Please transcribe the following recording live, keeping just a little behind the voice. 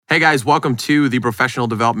Hey guys, welcome to the Professional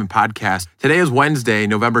Development Podcast. Today is Wednesday,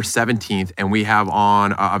 November 17th, and we have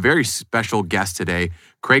on a very special guest today,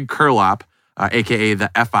 Craig Curelop, aka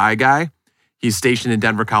the FI guy. He's stationed in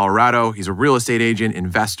Denver, Colorado. He's a real estate agent,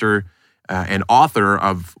 investor, and author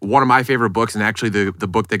of one of my favorite books, and actually the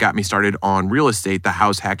book that got me started on real estate, The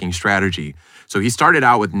House Hacking Strategy. So he started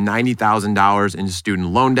out with $90,000 in student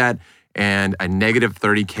loan debt and a negative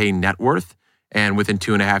 $30K net worth. And within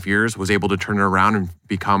 2.5 years, was able to turn it around and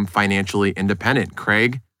become financially independent.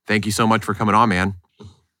 Craig, thank you so much for coming on, man.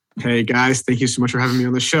 Hey, guys. Thank you so much for having me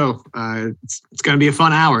on the show. It's going to be a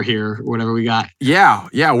fun hour here, whatever we got. Yeah,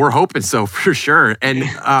 we're hoping so for sure. And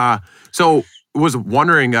so was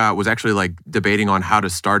wondering, was actually like debating on how to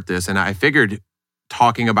start this. And I figured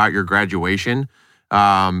talking about your graduation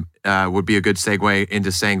would be a good segue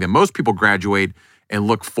into saying that most people graduate and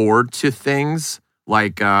look forward to things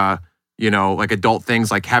like like adult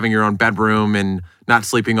things like having your own bedroom and not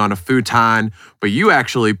sleeping on a futon, but you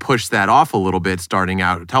actually pushed that off a little bit starting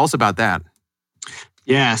out. Tell us about that.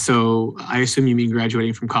 Yeah, so I assume you mean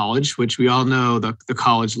graduating from college, which we all know the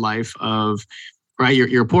college life of, right?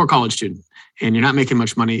 You're a poor college student and you're not making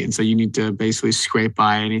much money. And so you need to basically scrape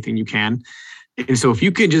by anything you can. And so if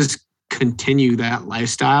you could just continue that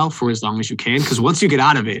lifestyle for as long as you can, because once you get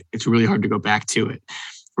out of it, it's really hard to go back to it.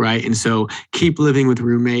 Right. And so keep living with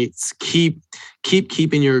roommates, keep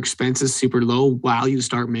keeping your expenses super low while you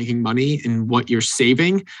start making money in what you're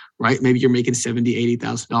saving. Right. Maybe you're making $70,000,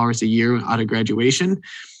 $80,000 a year out of graduation.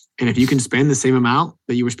 And if you can spend the same amount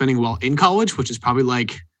that you were spending while in college, which is probably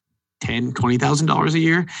like $10,000, $20,000 a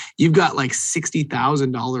year, you've got like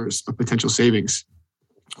 $60,000 of potential savings,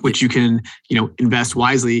 which you can, invest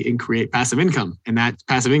wisely and create passive income. And that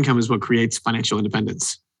passive income is what creates financial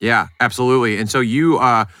independence. Yeah, absolutely. And so you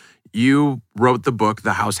wrote the book,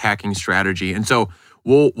 The House Hacking Strategy. And so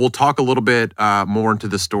we'll talk a little bit more into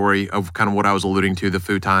the story of kind of what I was alluding to, the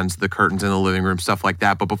futons, the curtains in the living room, stuff like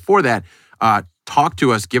that. But before that, talk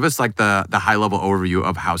to us, give us like the high level overview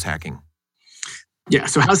of house hacking. Yeah,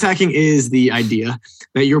 so house hacking is the idea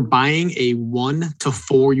that you're buying a 1 to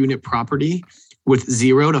 4 unit property with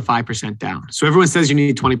 0 to 5% down. So everyone says you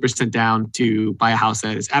need 20% down to buy a house.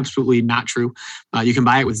 That is absolutely not true. You can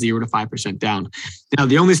buy it with 0 to 5% down. Now,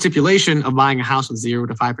 the only stipulation of buying a house with 0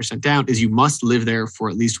 to 5% down is you must live there for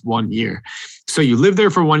at least 1 year. So you live there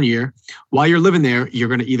for 1 year. While you're living there, you're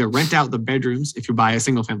going to either rent out the bedrooms if you buy a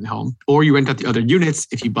single family home, or you rent out the other units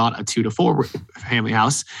if you bought a 2 to 4 family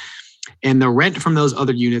house. And the rent from those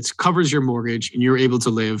other units covers your mortgage and you're able to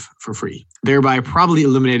live for free, thereby probably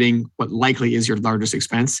eliminating what likely is your largest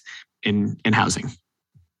expense in housing.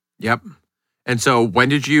 Yep. And so when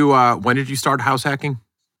did you start house hacking?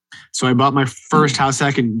 So I bought my first house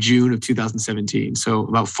hack in June of 2017. So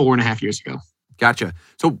about 4.5 years ago. Gotcha.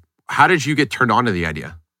 So how did you get turned on to the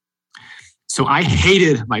idea? So I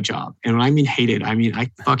hated my job. And when I mean hated, I mean I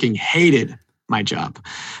fucking hated my job.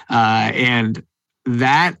 And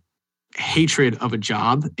that hatred of a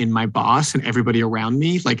job in my boss and everybody around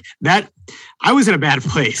me, like that, I was in a bad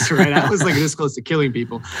place, right? I was like this close to killing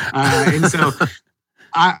people. And so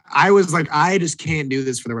I was like, I just can't do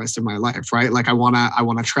this for the rest of my life, right? Like I want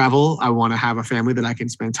to travel. I want to have a family that I can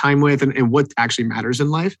spend time with and what actually matters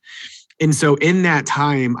in life. And so in that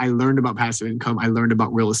time, I learned about passive income. I learned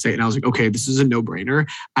about real estate and I was like, okay, this is a no-brainer.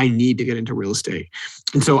 I need to get into real estate.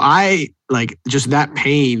 And so I like just that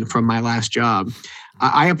pain from my last job,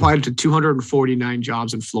 I applied to 249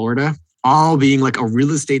 jobs in Florida, all being like a real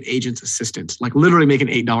estate agent's assistant, like literally making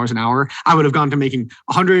 $8 an hour. I would have gone to making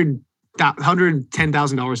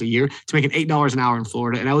 $110,000 a year to making $8 an hour in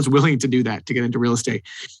Florida. And I was willing to do that to get into real estate.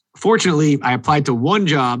 Fortunately, I applied to one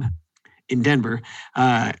job in Denver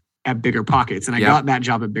at Bigger Pockets, and I got that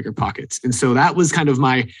job at Bigger Pockets. And so that was kind of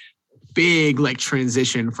my big like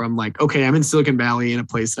transition from like, okay, I'm in Silicon Valley in a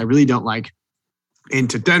place that I really don't like,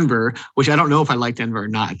 into Denver, which I don't know if I like Denver or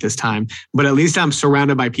not at this time, but at least I'm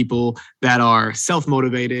surrounded by people that are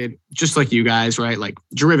self-motivated, just like you guys, right? Like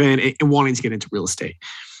driven and wanting to get into real estate.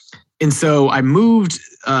 And so I moved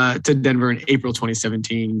to Denver in April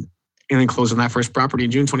 2017 and then closed on that first property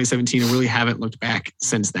in June 2017 and really haven't looked back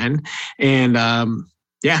since then. And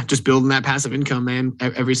just building that passive income, man,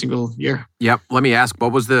 every single year. Yep. Let me ask,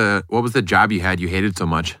 what was the job you had you hated so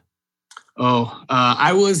much?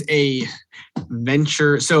 I was a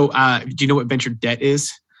venture. So do you know what venture debt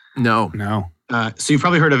is? No. So you've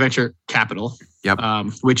probably heard of venture capital. Yep.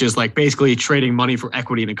 Which is like basically trading money for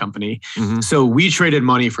equity in a company. Mhm. So we traded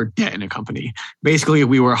money for debt in a company. Basically,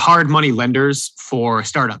 we were hard money lenders for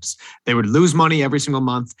startups. They would lose money every single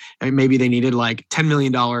month. And maybe they needed like $10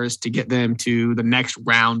 million to get them to the next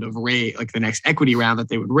round of raise, like the next equity round that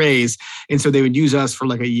they would raise. And so they would use us for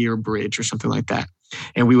like a year bridge or something like that.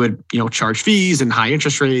 And we would, charge fees and high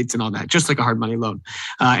interest rates and all that, just like a hard money loan.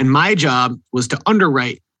 And my job was to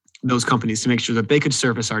underwrite those companies to make sure that they could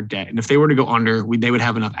service our debt. And if they were to go under, they would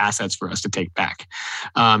have enough assets for us to take back.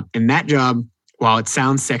 And that job, while it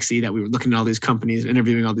sounds sexy that we were looking at all these companies,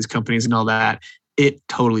 interviewing all these companies and all that, it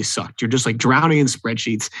totally sucked. You're just like drowning in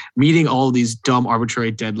spreadsheets, meeting all these dumb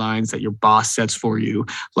arbitrary deadlines that your boss sets for you.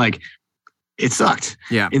 Like, it sucked.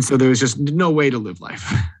 Yeah. And so there was just no way to live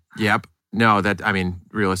life. Yep. No,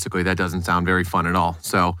 realistically, that doesn't sound very fun at all.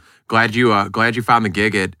 So glad you found the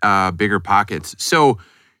gig at Bigger Pockets. So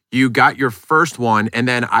you got your first one, and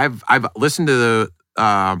then I've listened to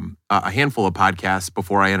a handful of podcasts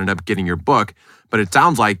before I ended up getting your book, but it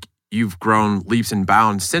sounds like you've grown leaps and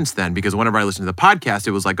bounds since then, because whenever I listened to the podcast,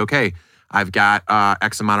 it was like, okay, I've got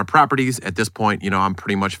X amount of properties. At this point, I'm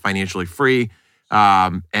pretty much financially free.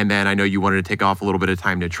 And then I know you wanted to take off a little bit of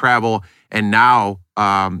time to travel, and now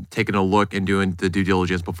taking a look and doing the due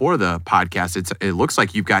diligence before the podcast, it looks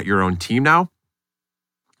like you've got your own team now.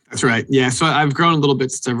 That's right. Yeah. So I've grown a little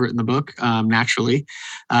bit since I've written the book, naturally.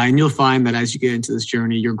 And you'll find that as you get into this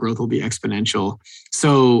journey, your growth will be exponential.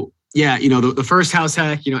 So yeah, the first house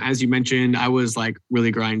hack, as you mentioned, I was like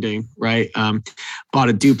really grinding, right? Bought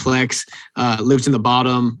a duplex, lived in the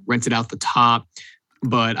bottom, rented out the top,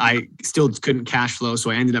 but I still couldn't cash flow. So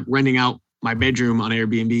I ended up renting out my bedroom on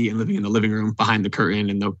Airbnb and living in the living room behind the curtain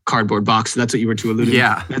and the cardboard box. So that's what you were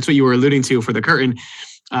That's what you were alluding to for the curtain.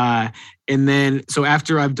 And then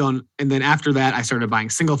after that, I started buying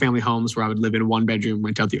single family homes where I would live in one bedroom,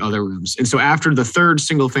 rent out the other rooms. And so after the third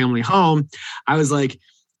single family home, I was like,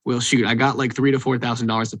 well, shoot, I got like $3,000 to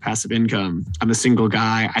 $4,000 of passive income. I'm a single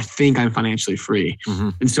guy. I think I'm financially free. Mm-hmm.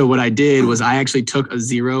 And so what I did was I actually took a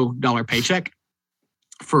 $0 paycheck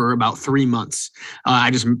for about 3 months.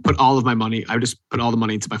 I just put all the money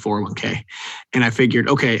into my 401k. And I figured,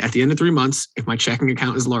 okay, at the end of 3 months, if my checking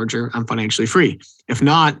account is larger, I'm financially free. If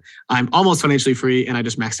not, I'm almost financially free and I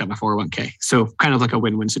just maxed out my 401k. So kind of like a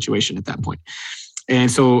win-win situation at that point.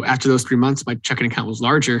 And so after those 3 months, my checking account was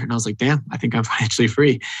larger and I was like, damn, I think I'm financially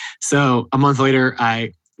free. So a month later,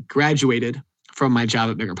 I graduated from my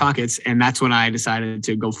job at Bigger Pockets. And that's when I decided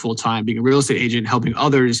to go full-time being a real estate agent, helping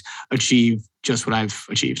others achieve just what I've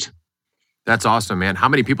achieved. That's awesome, man. How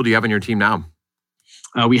many people do you have on your team now?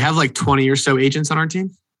 We have like 20 or so agents on our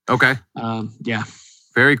team. Okay. Yeah.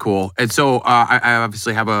 Very cool. And so I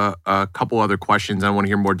obviously have a couple other questions. I want to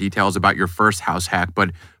hear more details about your first house hack.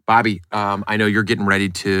 But Bobby, I know you're getting ready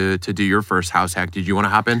to do your first house hack. Did you want to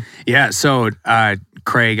hop in? Yeah. So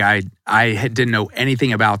Craig, I didn't know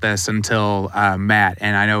anything about this until Matt,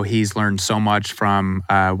 and I know he's learned so much from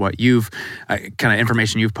what you've kind of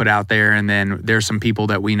information you've put out there. And then there's some people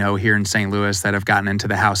that we know here in St. Louis that have gotten into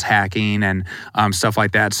the house hacking and stuff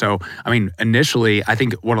like that. So, initially, I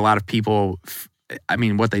think what a lot of people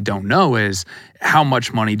what they don't know is how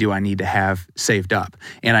much money do I need to have saved up?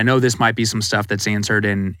 And I know this might be some stuff that's answered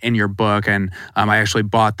in your book. And I actually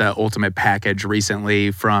bought the ultimate package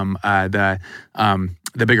recently from the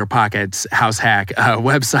Bigger Pockets house hack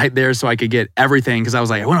website there, so I could get everything. Because I was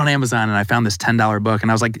like, I went on Amazon and I found this $10 book,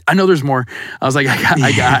 and I was like, I know there's more. I was like,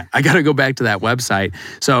 I got to go back to that website.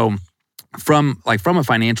 So from a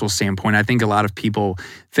financial standpoint, I think a lot of people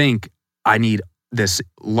think I need this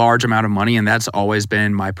large amount of money. And that's always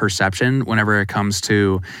been my perception whenever it comes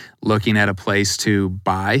to looking at a place to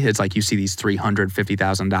buy. It's like you see these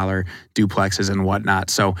 $350,000 duplexes and whatnot.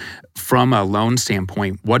 So from a loan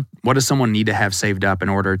standpoint, what does someone need to have saved up in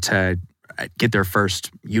order to get their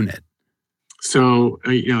first unit? So,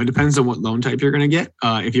 it depends on what loan type you're going to get.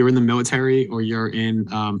 If you're in the military or you're in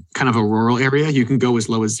kind of a rural area, you can go as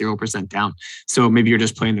low as 0% down. So maybe you're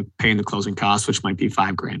just paying the closing costs, which might be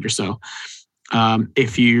 $5,000 or so.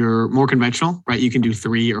 If you're more conventional, right, you can do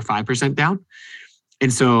 3 or 5% down.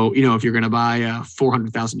 And so, if you're going to buy a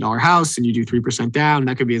 $400,000 house and you do 3% down,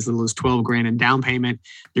 that could be as little as $12,000 in down payment.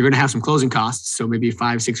 You're going to have some closing costs. So maybe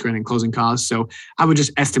 $5,000-$6,000 in closing costs. So I would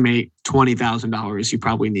just estimate $20,000 you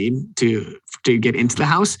probably need to get into the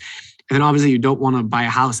house. And then obviously you don't want to buy a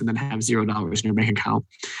house and then have $0 in your bank account.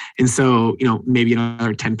 And so, maybe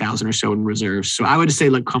another $10,000 or so in reserves. So I would say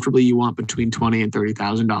comfortably you want between $20,000 and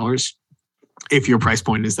 $30,000. If your price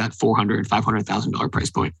point is that $400,000, $500,000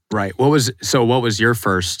 price point. Right. What was your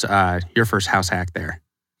first house hack there?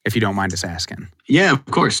 if you don't mind us asking. Yeah, of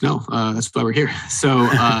course. No, that's why we're here. So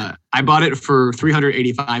I bought it for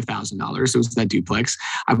 $385,000. It was that duplex.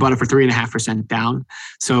 I bought it for 3.5% down.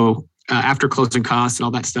 So after closing costs and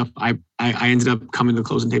all that stuff, I ended up coming to the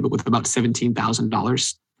closing table with about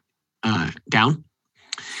 $17,000 down.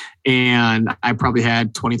 And I probably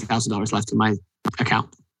had $20,000 left in my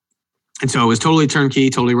account. And so it was totally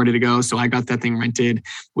turnkey, totally ready to go. So I got that thing rented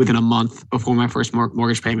within a month before my first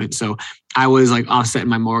mortgage payment. So I was like offsetting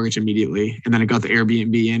my mortgage immediately. And then I got the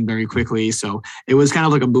Airbnb in very quickly. So it was kind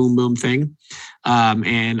of like a boom, boom thing.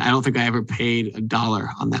 And I don't think I ever paid $1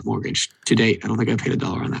 on that mortgage to date. I don't think I paid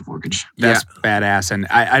 $1 on that mortgage. That's badass. And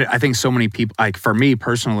I think so many people, like for me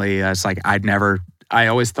personally, it's like I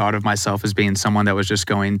always thought of myself as being someone that was just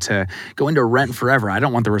going to rent forever. I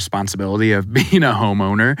don't want the responsibility of being a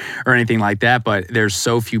homeowner or anything like that. But there's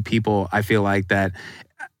so few people, I feel like that.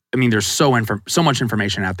 I mean, there's so much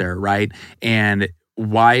information out there, right? And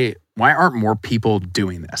why aren't more people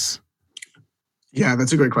doing this? Yeah,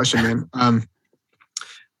 that's a great question, man.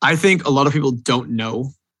 I think a lot of people don't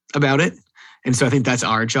know about it. And so I think that's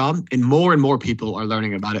our job. And more people are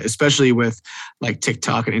learning about it, especially with like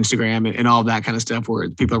TikTok and Instagram and all of that kind of stuff where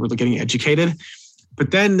people are really getting educated.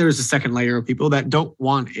 But then there's a second layer of people that don't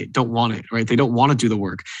want it, right? They don't want to do the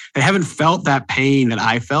work. They haven't felt that pain that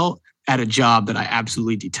I felt at a job that I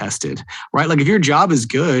absolutely detested, right? Like if your job is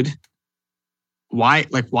good, why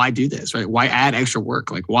do this, right? Why add extra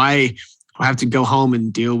work? Like why have to go home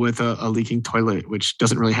and deal with a leaking toilet, which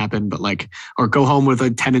doesn't really happen, but or go home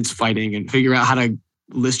with tenants fighting and figure out how to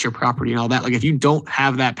list your property and all that. Like if you don't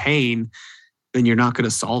have that pain, then you're not going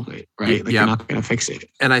to solve it, right? Like you're not going to fix it.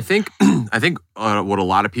 And I think what a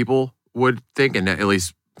lot of people would think, and at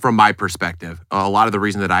least from my perspective, a lot of the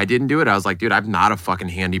reason that I didn't do it, I was like, dude, I'm not a fucking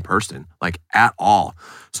handy person, like at all.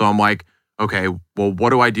 So I'm like, okay, well, what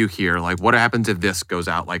do I do here? Like, what happens if this goes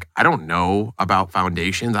out? Like, I don't know about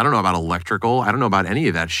foundations. I don't know about electrical. I don't know about any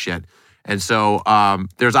of that shit. And so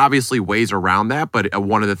there's obviously ways around that, but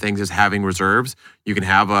one of the things is having reserves. You can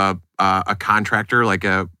have a contractor,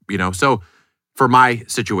 so for my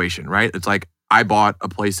situation, right? It's like I bought a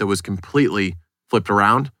place that was completely flipped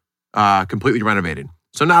around, completely renovated.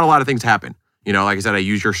 So not a lot of things happen. Like I said, I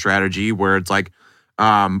use your strategy where it's like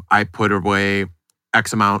I put away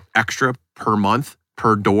X amount extra per month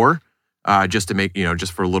per door, just to make,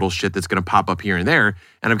 just for little shit that's going to pop up here and there.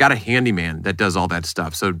 And I've got a handyman that does all that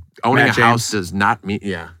stuff. So owning a house does not mean,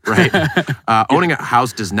 owning a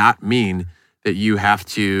house does not mean that you have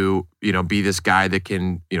to, be this guy that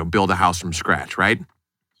can, build a house from scratch, right?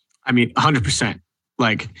 I mean, 100%.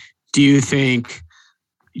 Like, do you think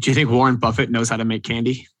Warren Buffett knows how to make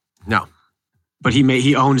candy? No. But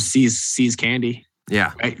he owns See's Candy.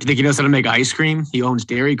 Yeah. Right? Do you think he knows how to make ice cream? He owns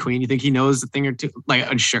Dairy Queen. You think he knows a thing or two?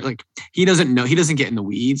 Like, sure. Like, he doesn't know. He doesn't get in the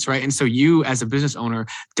weeds, right? And so you, as a business owner,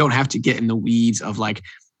 don't have to get in the weeds of like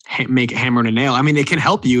make a hammer and a nail. I mean, it can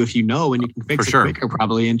help you if you know, and you can fix it quicker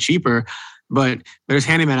probably and cheaper. But there's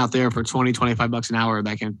handyman out there for $20-$25 an hour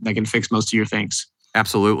that can fix most of your things.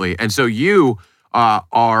 Absolutely. And so you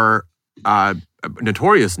are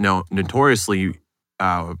notoriously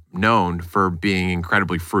known for being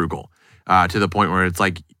incredibly frugal. To the point where it's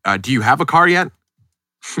like, do you have a car yet?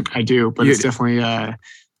 I do, but it's definitely,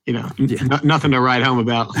 nothing to ride home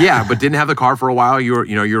about. Yeah, but didn't have the car for a while. You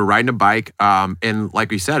were riding a bike, and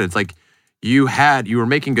like we said, it's like you were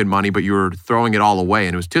making good money, but you were throwing it all away,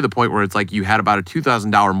 and it was to the point where it's like you had about a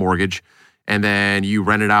 $2,000 mortgage, and then you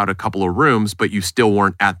rented out a couple of rooms, but you still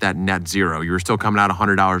weren't at that net zero. You were still coming out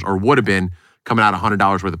 $100, or would have been coming out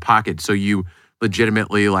 $100 worth of pocket. So you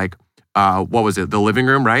legitimately what was it? The living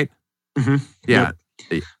room, right? Mm-hmm. Yeah.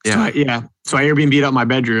 Yep. Yeah. So I Airbnb'd out my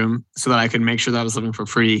bedroom so that I could make sure that I was living for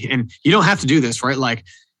free. And you don't have to do this, right? Like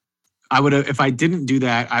I would have, if I didn't do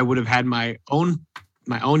that, I would have had my own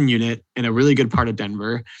unit in a really good part of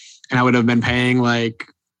Denver. And I would have been paying like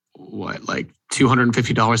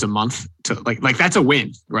 $250 a month to like that's a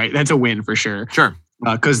win, right? That's a win for sure. Sure.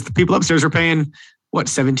 Because the people upstairs are paying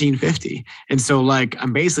 $1,750. And so like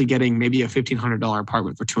I'm basically getting maybe a $1,500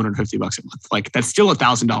 apartment for $250 a month. Like that's still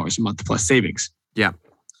 $1,000 a month plus savings. Yeah.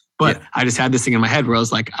 But I just had this thing in my head where I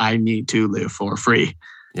was like, I need to live for free.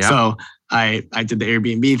 Yeah. So I did the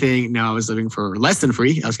Airbnb thing. Now I was living for less than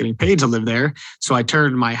free. I was getting paid to live there. So I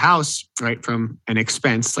turned my house right from an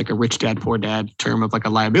expense, like a rich dad, poor dad term of like a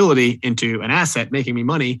liability, into an asset making me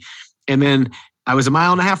money. And then I was 1.5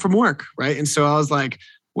 miles from work. Right. And so I was like,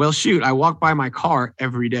 well, shoot, I walk by my car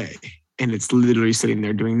every day and it's literally sitting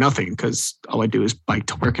there doing nothing because all I do is bike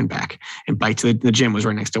to work and back, and bike to the gym was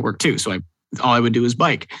right next to work too. So all I would do is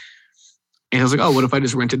bike. And I was like, oh, what if I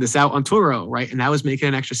just rented this out on Turo, right? And I was making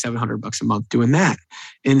an extra $700 a month doing that.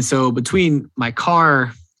 And so between my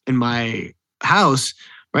car and my house,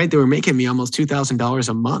 right, they were making me almost $2,000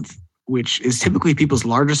 a month, which is typically people's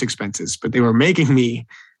largest expenses, but they were making me,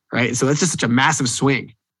 right? So that's just such a massive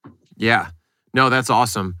swing. Yeah, no, that's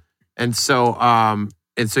awesome. And so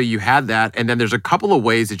you had that, and then there's a couple of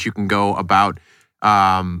ways that you can go about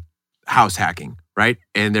house hacking, right?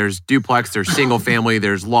 And there's duplex, there's single family,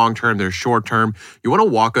 there's long-term, there's short-term. You want to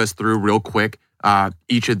walk us through real quick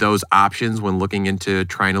each of those options when looking into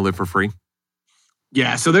trying to live for free?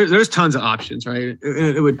 Yeah, so there's tons of options, right?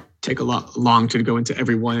 It would take a lot long to go into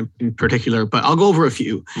every one in particular, but I'll go over a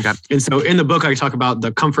few. Okay. And so in the book, I talk about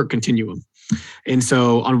the comfort continuum. And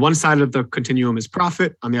so on one side of the continuum is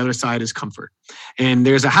profit, on the other side is comfort. And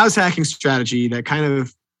there's a house hacking strategy that kind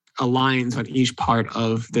of aligns on each part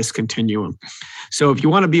of this continuum. So if you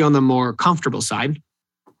want to be on the more comfortable side,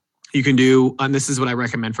 you can do, and this is what I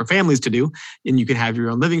recommend for families to do, and you can have your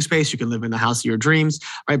own living space. You can live in the house of your dreams,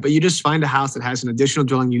 right? But you just find a house that has an additional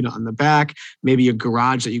dwelling unit on the back, maybe a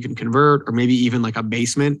garage that you can convert, or maybe even like a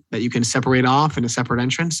basement that you can separate off in a separate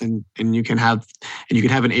entrance, and you can have an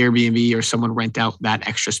Airbnb or someone rent out that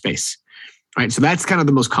extra space. Right. So that's kind of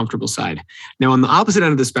the most comfortable side. Now, on the opposite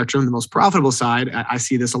end of the spectrum, the most profitable side, I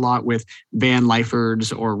see this a lot with van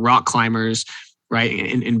lifers or rock climbers,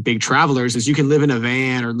 right? And big travelers, is you can live in a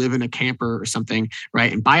van or live in a camper or something,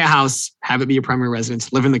 right? And buy a house, have it be your primary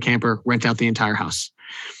residence, live in the camper, rent out the entire house.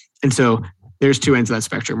 And so there's two ends of that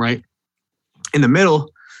spectrum, right? In the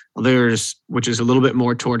middle, which is a little bit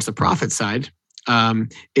more towards the profit side,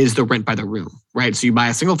 is the rent by the room, right? So you buy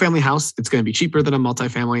a single family house, it's going to be cheaper than a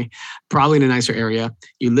multifamily, probably in a nicer area.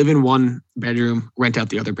 You live in one bedroom, rent out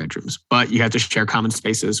the other bedrooms, but you have to share common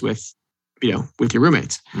spaces with your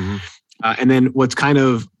roommates. Mm-hmm. And then what's kind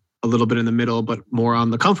of a little bit in the middle, but more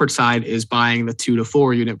on the comfort side, is buying the 2 to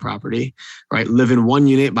 4 unit property, right? Live in one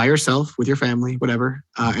unit by yourself with your family, whatever,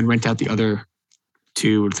 and rent out the other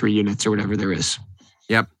 2 or 3 units or whatever there is.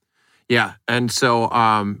 Yep. Yeah. And so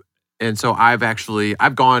I've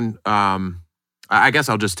gone, I guess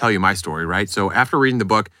I'll just tell you my story, right? So after reading the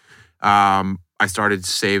book, I started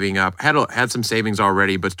saving up, had some savings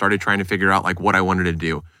already, but started trying to figure out like what I wanted to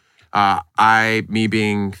do. Me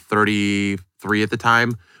being 33 at the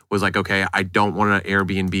time, was like, okay, I don't want to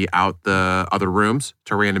Airbnb out the other rooms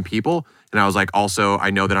to random people. And I was like, also,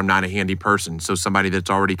 I know that I'm not a handy person. So somebody that's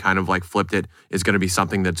already kind of like flipped it is going to be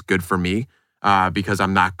something that's good for me, because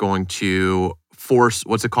I'm not going to force,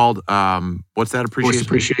 what's it called? What's that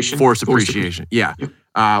appreciation? Force appreciation. Yeah. Yep.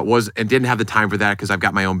 And didn't have the time for that because I've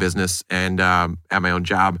got my own business and have my own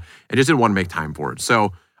job, and just didn't want to make time for it.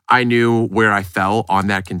 So I knew where I fell on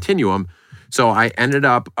that continuum. So I ended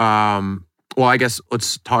up, I guess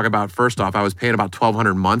let's talk about, first off, I was paying about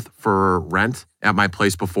 $1,200 a month for rent at my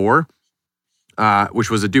place before, which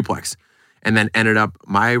was a duplex. And then ended up,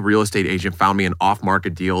 my real estate agent found me an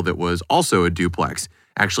off-market deal that was also a duplex,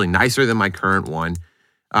 actually nicer than my current one,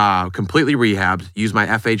 completely rehabbed, used my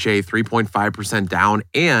FHA 3.5% down,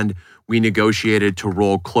 and we negotiated to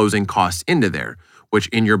roll closing costs into there, which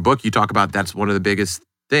in your book, you talk about that's one of the biggest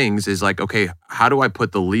things is like, okay, how do I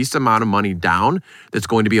put the least amount of money down that's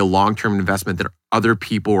going to be a long-term investment that other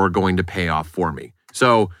people are going to pay off for me?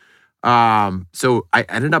 So I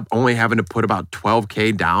ended up only having to put about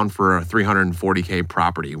 $12K down for a $340K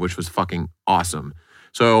property, which was fucking awesome.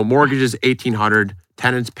 So mortgage is $1,800,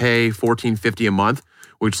 tenants pay $1,450 a month,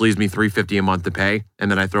 which leaves me $350 a month to pay. And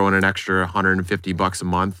then I throw in an extra $150 a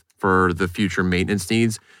month for the future maintenance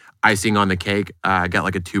needs. Icing on the cake, I got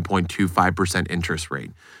like a 2.25% interest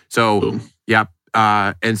rate. So, yep.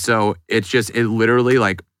 And so it literally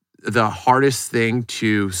like the hardest thing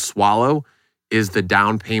to swallow is the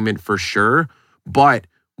down payment for sure. But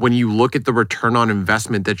when you look at the return on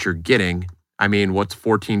investment that you're getting, I mean, what's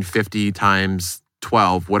 $1,450 times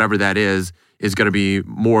 12, whatever that is going to be it's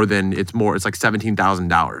like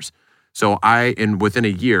 $17,000. So within a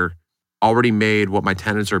year, already made what my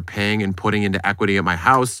tenants are paying and putting into equity at my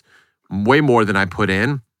house, way more than I put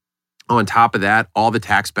in. On top of that, all the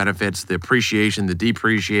tax benefits, the appreciation, the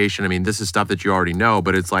depreciation. I mean, this is stuff that you already know,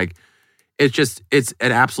 but it's like, it's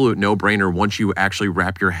an absolute no-brainer once you actually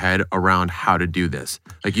wrap your head around how to do this.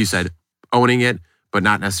 Like you said, owning it, but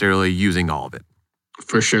not necessarily using all of it.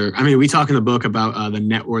 For sure. I mean, we talk in the book about the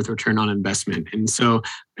net worth return on investment. And so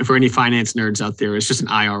for any finance nerds out there, it's just an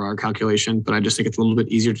IRR calculation, but I just think it's a little bit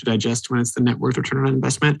easier to digest when it's the net worth return on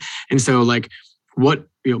investment. And so like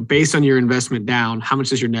based on your investment down, how much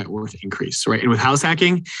does your net worth increase, right? And with house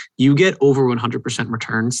hacking, you get over 100%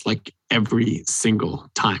 returns like every single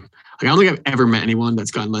time. Like, I don't think I've ever met anyone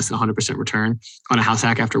that's gotten less than 100% return on a house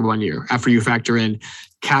hack after 1 year. After you factor in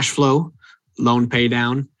cash flow, loan pay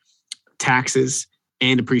down, taxes,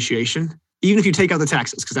 and appreciation. Even if you take out the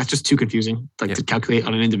taxes, because that's just too confusing to calculate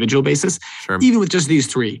on an individual basis. Sure. Even with just these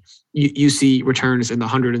three, you see returns in the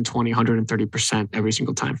 120, 130% every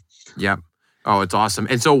single time. Yep. Oh, it's awesome.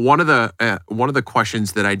 And so one of the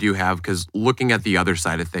questions that I do have, because looking at the other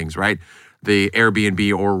side of things, right? The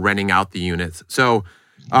Airbnb or renting out the units. So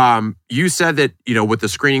you said that, with the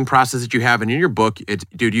screening process that you have, and in your book,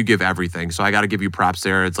 dude, you give everything. So I got to give you props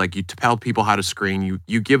there. It's like you tell people how to screen.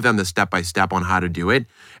 You give them the step-by-step on how to do it.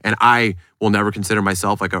 And I will never consider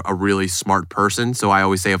myself like a really smart person. So I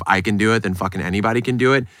always say if I can do it, then fucking anybody can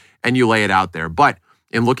do it. And you lay it out there. But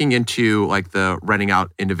in looking into like the renting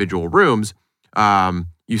out individual rooms,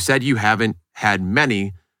 you said you haven't had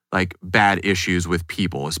many like bad issues with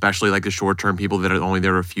people, especially like the short-term people that are only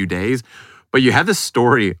there a few days. But you had this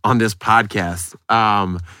story on this podcast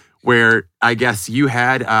where I guess you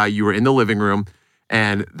were in the living room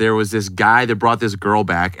and there was this guy that brought this girl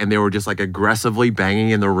back and they were just like aggressively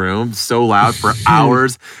banging in the room so loud for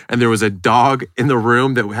hours. And there was a dog in the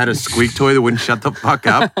room that had a squeak toy that wouldn't shut the fuck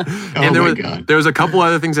up. And there was a couple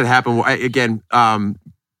other things that happened. Again,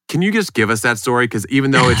 can you just give us that story? Because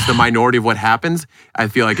even though it's the minority of what happens, I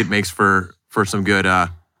feel like it makes for some good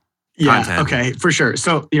content. Okay, for sure.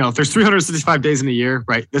 So, if there's 365 days in a year,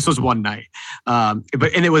 right? This was one night. And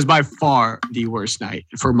it was by far the worst night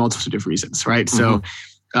for a multitude of reasons, right? Mm-hmm.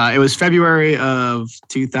 So it was February of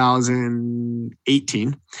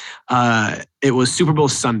 2018. It was Super Bowl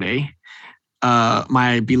Sunday.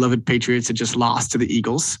 My beloved Patriots had just lost to the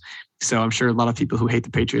Eagles. So I'm sure a lot of people who hate the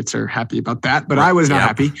Patriots are happy about that, but I was not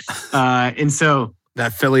happy. And so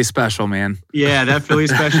that Philly special, man. Yeah, that Philly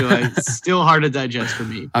special. It's still hard to digest for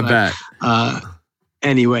me. I bet.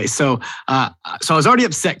 Anyway, so I was already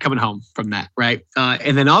upset coming home from that, right?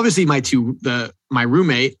 And then obviously my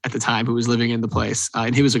roommate at the time who was living in the place,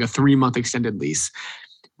 and he was like a 3-month extended lease,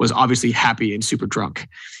 was obviously happy and super drunk.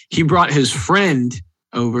 He brought his friend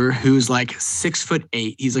over who's like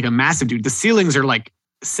 6'8". He's like a massive dude. The ceilings are like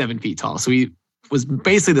 7 feet tall. So he was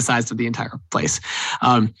basically the size of the entire place.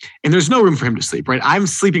 And there's no room for him to sleep, right? I'm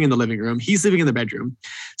sleeping in the living room. He's sleeping in the bedroom.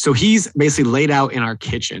 So he's basically laid out in our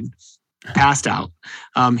kitchen, passed out.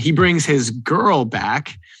 He brings his girl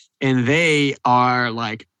back and they are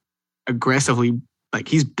like aggressively,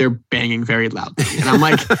 they're banging very loudly. And I'm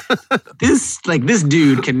like, this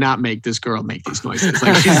dude cannot make this girl make these noises.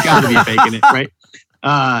 Like she's got to be faking it, right?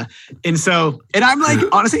 And I'm like,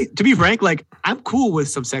 honestly, to be frank, like I'm cool with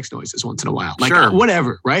some sex noises once in a while, like sure.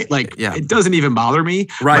 Whatever, right? Like it doesn't even bother me.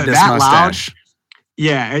 Right, this that mustache.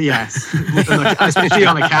 Loud, yes, especially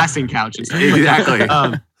on the casting couch. Exactly.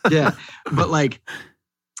 Yeah, but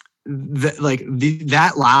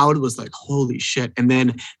that loud was like holy shit. And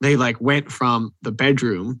then they like went from the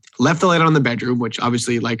bedroom, left the light on in the bedroom, which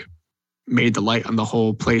obviously like made the light on the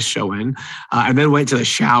whole place show in, and then went to the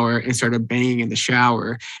shower and started banging in the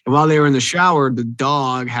shower. And while they were in the shower, the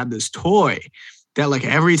dog had this toy that like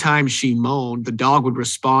every time she moaned, the dog would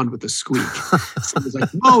respond with a squeak. So it was like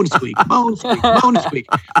moan, squeak, moan, squeak, moan, squeak.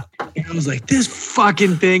 And I was like, this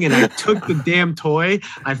fucking thing. And I took the damn toy,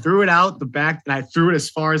 I threw it out the back, and I threw it as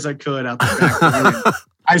far as I could out the back.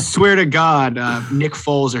 I swear to God, Nick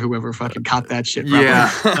Foles or whoever fucking caught that shit. Probably.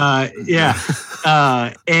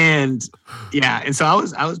 And so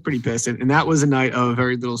I was pretty pissed, and that was a night of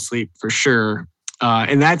very little sleep for sure.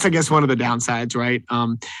 And that's, I guess, one of the downsides, right?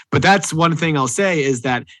 But that's one thing I'll say is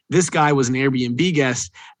that this guy was an Airbnb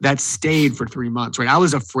guest that stayed for 3 months, right? I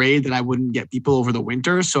was afraid that I wouldn't get people over the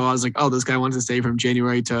winter, so I was like, oh, this guy wants to stay from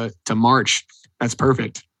January to March. That's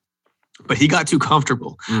perfect. But he got too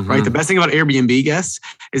comfortable, right? The best thing about Airbnb guests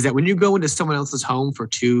is that when you go into someone else's home for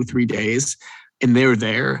 2-3 days and they're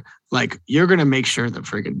there, like you're going to make sure the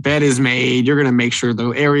friggin' bed is made. You're going to make sure the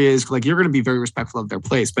area is like, you're going to be very respectful of their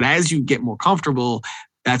place. But as you get more comfortable,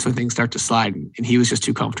 that's when things start to slide. And he was just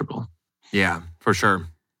too comfortable. Yeah, for sure.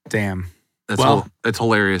 Damn. That's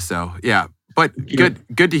hilarious though. Yeah. But good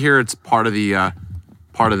to hear it's part of the,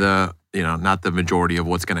 not the majority of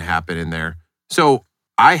what's going to happen in there. So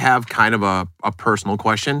I have kind of a personal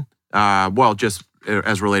question. Just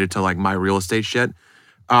as related to like my real estate shit.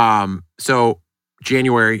 So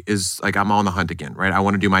January is like, I'm on the hunt again, right? I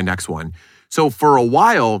want to do my next one. So for a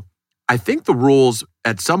while, I think the rules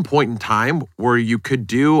at some point in time where you could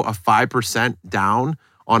do a 5% down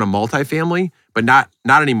on a multifamily, but not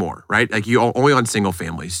anymore, right? Like you only on single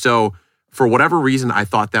family. So for whatever reason, I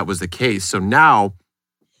thought that was the case. So now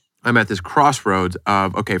I'm at this crossroads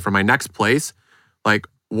of, okay, for my next place, like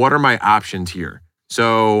what are my options here?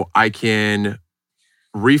 So I can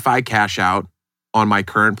refi cash out on my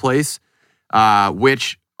current place,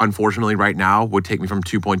 which unfortunately right now would take me from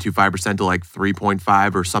 2.25% to like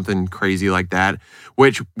 3.5 or something crazy like that,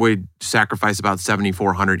 which would sacrifice about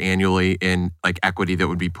 $7,400 annually in like equity that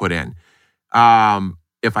would be put in.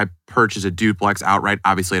 If I purchase a duplex outright,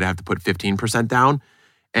 obviously I'd have to put 15% down.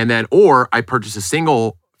 And then, or I purchase a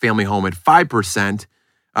single family home at 5%.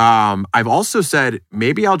 I've also said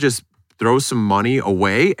maybe I'll just throw some money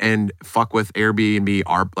away and fuck with Airbnb,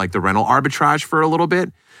 like the rental arbitrage for a little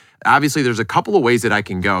bit. Obviously, there's a couple of ways that I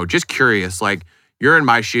can go. Just curious, like you're in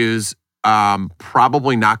my shoes,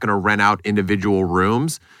 probably not going to rent out individual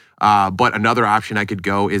rooms. But another option I could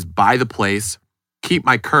go is buy the place, keep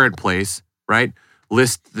my current place, right?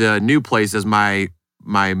 List the new place as my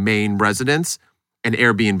main residence and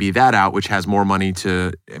Airbnb that out, which has more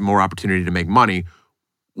opportunity to make money.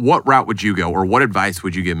 What route would you go, or what advice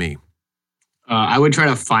would you give me? I would try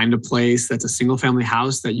to find a place that's a single family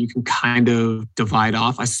house that you can kind of divide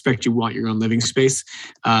off. I suspect you want your own living space.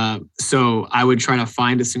 So I would try to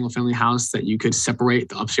find a single family house that you could separate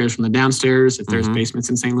the upstairs from the downstairs. If there's basements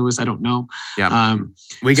in St. Louis, I don't know. Yeah.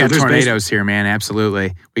 We got tornadoes here, man.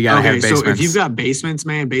 Absolutely. We got to have basements. So if you've got basements,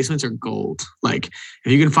 man, basements are gold. Like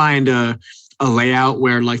if you can find a layout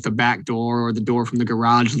where like the back door or the door from the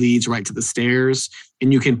garage leads right to the stairs,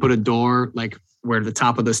 and you can put a door like where the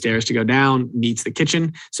top of the stairs to go down meets the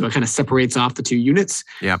kitchen. So it kind of separates off the two units.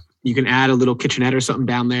 Yep. You can add a little kitchenette or something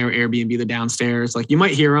down there, Airbnb the downstairs. Like you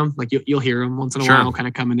might hear them, like you'll hear them once in a while kind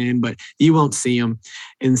of coming in, but you won't see them.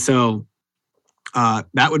 And so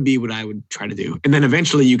that would be what I would try to do. And then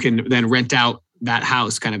eventually you can then rent out that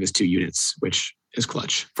house kind of as 2 units, which is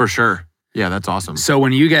clutch. For sure. Yeah, that's awesome. So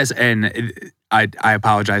when you guys, and I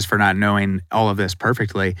apologize for not knowing all of this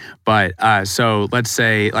perfectly, but so let's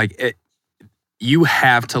say like you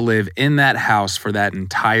have to live in that house for that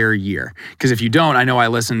entire year. Because if you don't, I know I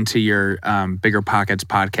listened to your Bigger Pockets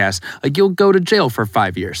podcast, like you'll go to jail for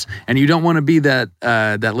 5 years. And you don't want to be that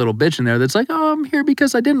little bitch in there that's like, oh, I'm here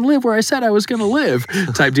because I didn't live where I said I was going to live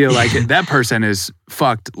type deal. Like that person is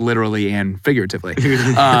fucked literally and figuratively.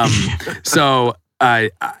 So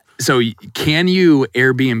can you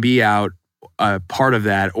Airbnb out part of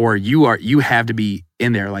that, or you have to be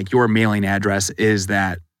in there, like your mailing address is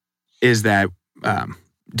that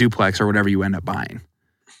duplex or whatever you end up buying?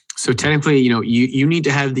 So technically, you need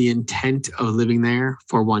to have the intent of living there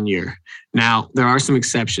for 1 year. Now, there are some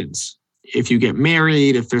exceptions. If you get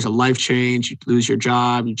married, if there's a life change, you lose your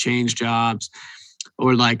job, you change jobs,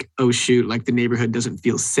 or like, oh shoot, like the neighborhood doesn't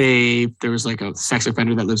feel safe. There was like a sex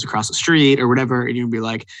offender that lives across the street or whatever. And you'd be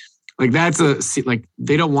like that's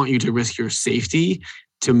they don't want you to risk your safety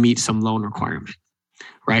to meet some loan requirement.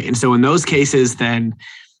 Right. And so in those cases, then,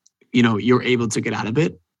 you're able to get out of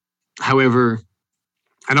it. However,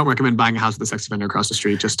 I don't recommend buying a house with a sex offender across the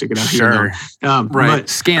street just to get out of Sure. Right. But,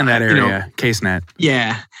 scan that area, CaseNet.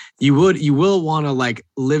 Yeah. You will want to like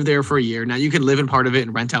live there for a year. Now you can live in part of it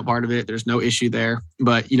and rent out part of it. There's no issue there.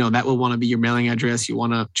 But that will want to be your mailing address. You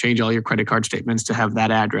want to change all your credit card statements to have that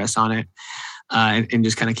address on it. And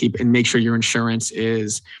just kind of make sure your insurance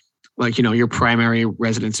is like, your primary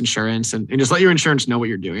residence insurance and just let your insurance know what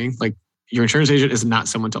you're doing. Like your insurance agent is not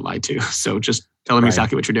someone to lie to. So just tell them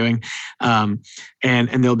exactly what you're doing. And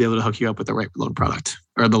they'll be able to hook you up with the right loan product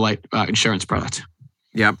or the right insurance product.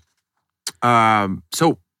 Yep.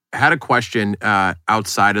 So had a question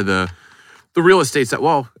outside of the real estate set.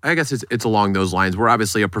 Well, I guess it's along those lines. We're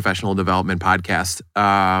obviously a professional development podcast.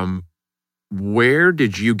 Where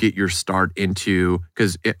did you get your start into?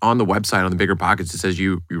 Because on the website, on the Bigger Pockets, it says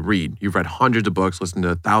you read. You've read hundreds of books, listened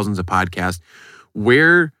to thousands of podcasts.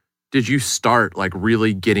 Where did you start like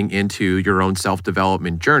really getting into your own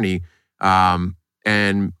self-development journey?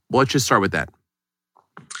 And let's just start with that.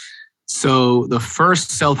 So the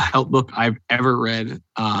first self-help book I've ever read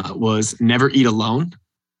was Never Eat Alone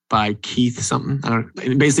by Keith something.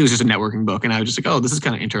 Basically, it was just a networking book. And I was just like, oh, this is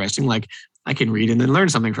kind of interesting. Like I can read and then learn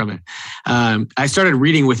something from it. I started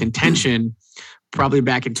reading with intention probably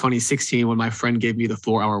back in 2016 when my friend gave me the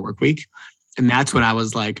 4-hour work week. And that's when I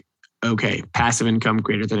was like, okay, passive income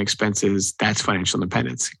greater than expenses. That's financial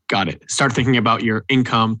independence. Got it. Start thinking about your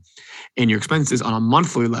income and your expenses on a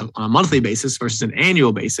monthly basis versus an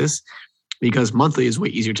annual basis, because monthly is way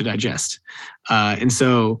easier to digest. And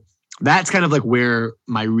so that's kind of like where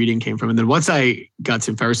my reading came from. And then once I got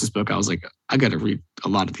Tim Ferriss's book, I was like, I got to read a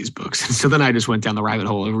lot of these books. And so then I just went down the rabbit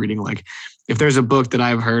hole of reading. Like if there's a book that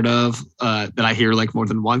I've heard of that I hear like more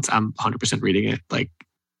than once, I'm 100% reading it. Like,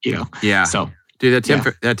 Yeah. So dude,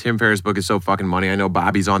 that Tim Ferriss book is so fucking money. I know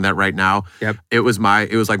Bobby's on that right now. Yep. It was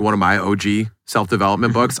like one of my OG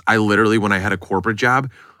self-development books. I literally, when I had a corporate job,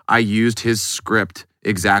 I used his script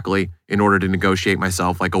exactly in order to negotiate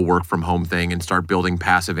myself like a work from home thing and start building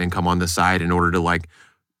passive income on the side in order to like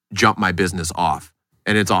jump my business off.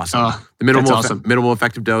 And it's awesome. The minimal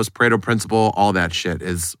effective dose, Pareto principle, all that shit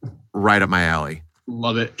is right up my alley.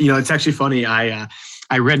 Love it. You know, it's actually funny. I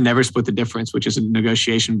read Never Split the Difference, which is a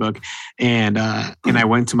negotiation book. And I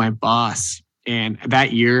went to my boss. And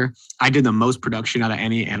that year, I did the most production out of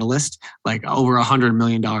any analyst, like over $100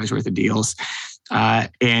 million worth of deals.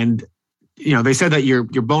 And you know, they said that your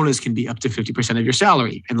bonus can be up to 50% of your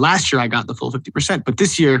salary. And last year I got the full 50%, but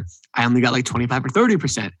this year I only got like 25 or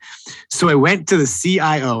 30%. So I went to the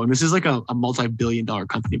CIO, and this is like a multi-billion-dollar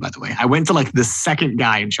company, by the way. I went to like the second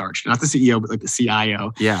guy in charge, not the CEO, but like the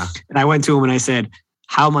CIO. Yeah. And I went to him and I said,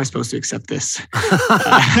 how am I supposed to accept this?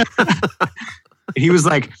 And he was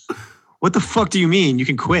like, what the fuck do you mean? You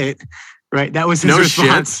can quit, right? That was his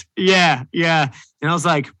response. Shit. Yeah. And I was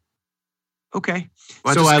like, okay.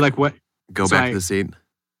 Well, so I like what? Go back to the seat.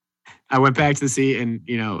 I went back to the seat, and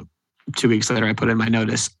 2 weeks later I put in my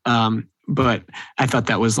notice. But I thought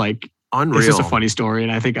that was like unreal. It's just a funny story,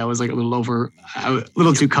 and I think I was like a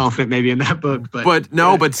little too confident maybe in that book. But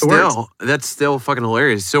still, that's still fucking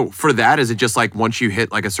hilarious. So for that, is it just like once you hit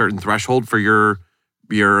like a certain threshold for your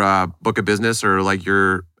book of business or like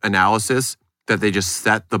your analysis that they just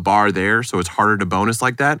set the bar there, so it's harder to bonus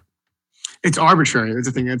like that? It's arbitrary. That's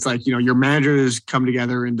the thing. It's like, your managers come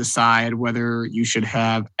together and decide whether you should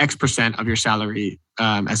have X% of your salary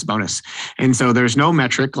as a bonus. And so there's no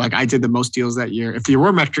metric. Like I did the most deals that year. If there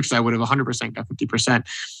were metrics, I would have 100% got 50%.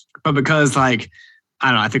 But because like, I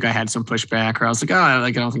don't know, I think I had some pushback, or I was like, I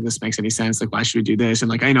don't think this makes any sense. Like, why should we do this? And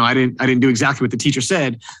like, I know I didn't do exactly what the teacher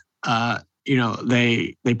said.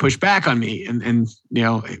 They pushed back on me, and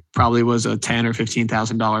it probably was a $10,000 or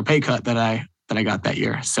 $15,000 pay cut that I got that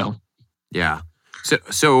year. So. Yeah.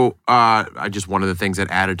 So just one of the things that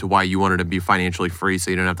added to why you wanted to be financially free, so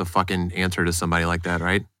you don't have to fucking answer to somebody like that,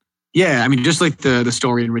 right? Yeah, I mean, just like the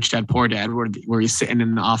story in Rich Dad Poor Dad, where he's sitting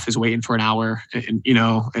in the office waiting for an hour, and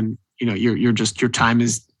your time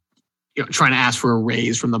is trying to ask for a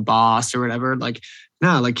raise from the boss or whatever. Like,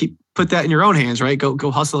 no, like put that in your own hands, right?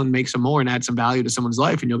 Go hustle and make some more and add some value to someone's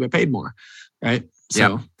life, and you'll get paid more, right?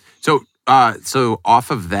 So, so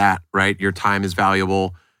off of that, right? Your time is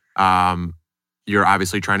valuable. You're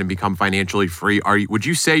obviously trying to become financially free. Would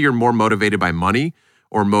you say you're more motivated by money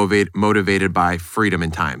or motivated by freedom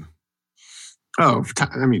and time? Oh,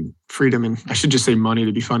 I mean, freedom, and I should just say money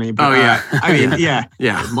to be funny. But, yeah.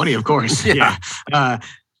 Yeah. Money, of course. Yeah.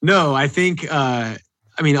 No, I think,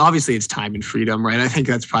 obviously it's time and freedom, right? I think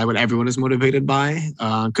that's probably what everyone is motivated by,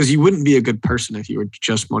 because you wouldn't be a good person if you were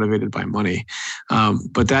just motivated by money.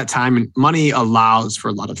 But that time and money allows for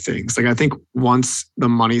a lot of things. Like I think once the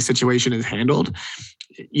money situation is handled,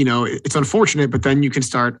 it's unfortunate, but then you can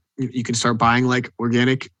start buying like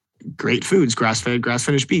organic, great foods, grass-fed,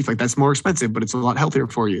 grass-finished beef. Like that's more expensive, but it's a lot healthier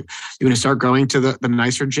for you. You're going to start going to the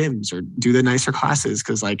nicer gyms or do the nicer classes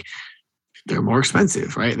because like they're more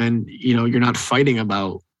expensive, right? And then, you're not fighting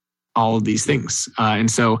about all of these things. And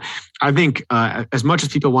so I think as much as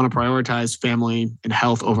people want to prioritize family and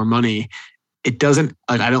health over money, it doesn't,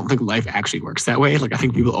 like, I don't think life actually works that way. Like I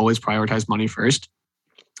think people always prioritize money first.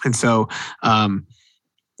 And so,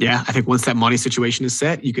 I think once that money situation is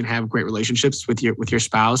set, you can have great relationships with your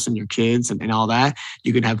spouse and your kids and all that.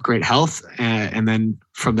 You can have great health. And then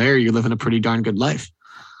from there, you're living a pretty darn good life.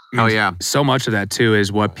 Oh, yeah. So much of that, too,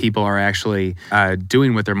 is what people are actually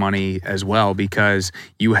doing with their money as well, because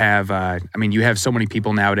you have, you have so many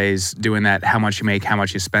people nowadays doing that how much you make, how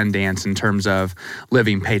much you spend dance in terms of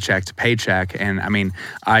living paycheck to paycheck. And I mean,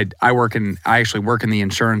 I actually work in the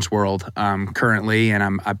insurance world currently,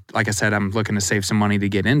 and like I said, I'm looking to save some money to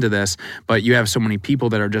get into this, but you have so many people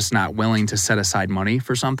that are just not willing to set aside money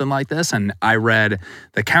for something like this. And I read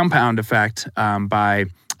The Compound Effect by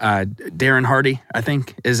Darren Hardy, I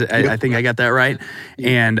think I think I got that right.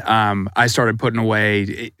 And I started putting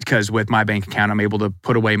away, because with my bank account, I'm able to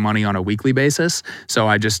put away money on a weekly basis. So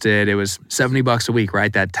I just did, it was $70 a week,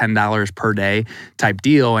 right? That $10 per day type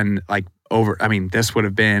deal. And like this would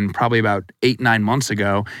have been probably about 8-9 months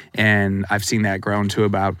ago. And I've seen that grown to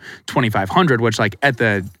about 2,500, which like at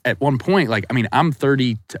one point, like, I'm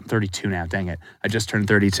 32 now, dang it. I just turned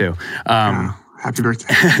 32. Happy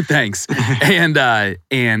birthday. Thanks.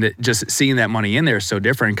 And just seeing that money in there is so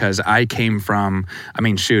different, because I came from,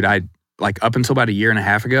 I like up until about a year and a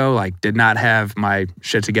half ago, like did not have my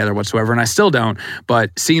shit together whatsoever. And I still don't, but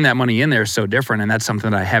seeing that money in there is so different. And that's something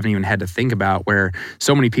that I haven't even had to think about, where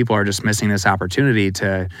so many people are just missing this opportunity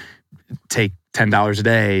to take $10 a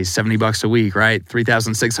day, $70 a week, right?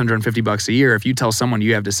 $3,650 a year. If you tell someone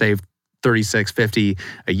you have to save $36.50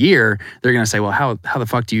 a year, they're going to say, well, how the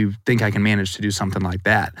fuck do you think I can manage to do something like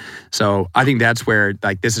that? So I think that's where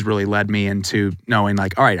like this has really led me into knowing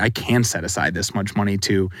like, all right, I can set aside this much money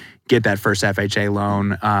to get that first FHA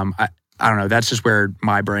loan. I don't know. That's just where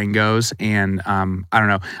my brain goes. And I don't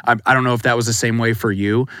know. I don't know if that was the same way for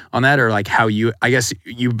you on that, or like how I guess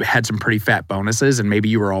you had some pretty fat bonuses and maybe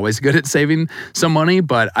you were always good at saving some money,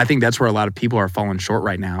 but I think that's where a lot of people are falling short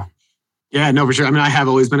right now. Yeah, no, for sure. I mean, I have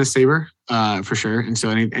always been a saver, for sure. And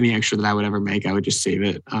so any extra that I would ever make, I would just save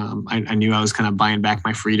it. I knew I was kind of buying back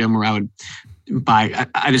my freedom, or I would buy.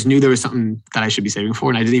 I just knew there was something that I should be saving for,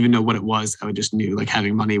 and I didn't even know what it was. I just knew like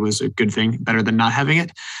having money was a good thing, better than not having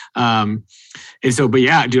it. And so, but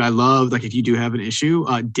yeah, dude, I love like if you do have an issue,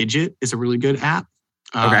 Digit is a really good app.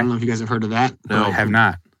 Okay. I don't know if you guys have heard of that. No, I have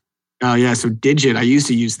not. Oh, yeah. So Digit, I used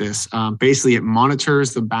to use this. Basically, it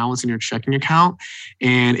monitors the balance in your checking account,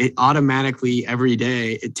 and it automatically every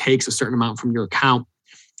day it takes a certain amount from your account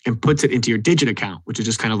and puts it into your Digit account, which is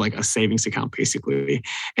just kind of like a savings account, basically.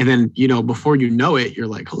 And then, before you know it, you're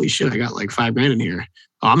like, holy shit, I got like $5,000 in here.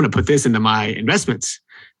 Oh, I'm going to put this into my investments,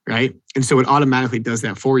 right? And so it automatically does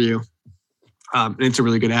that for you. And it's a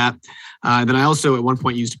really good app. Then I also at one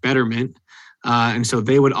point used Betterment. And so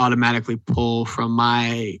they would automatically pull from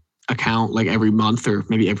my account like every month or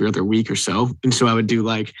maybe every other week or so. And so I would do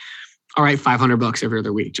like, all right, $500 every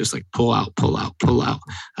other week, just like pull out.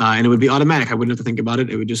 And it would be automatic. I wouldn't have to think about it.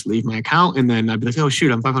 It would just leave my account. And then I'd be like, oh shoot,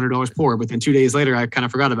 I'm $500 poor. But then 2 days later, I kind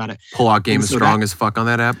of forgot about it. Pull out game is strong as fuck on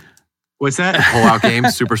that app. What's that? Pull out game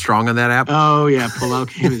super strong on that app. Oh yeah. Pull out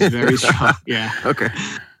game is very strong. Yeah. Okay.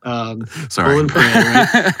 Sorry. Pull and pray,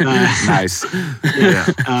 right? Nice.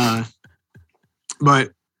 Yeah.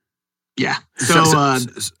 But yeah. So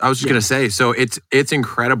I was just gonna say, so it's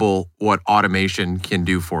incredible what automation can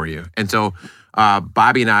do for you. And so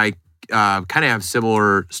Bobby and I kind of have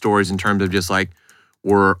similar stories in terms of just like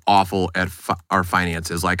we're awful at our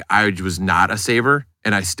finances. Like I was not a saver,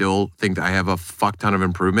 and I still think that I have a fuck ton of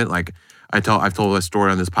improvement. Like I've told a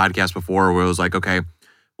story on this podcast before where it was like, okay,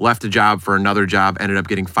 left a job for another job, ended up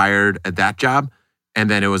getting fired at that job,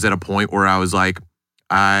 and then it was at a point where I was like,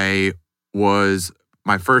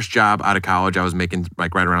 my first job out of college, I was making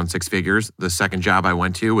like right around 6 figures. The second job I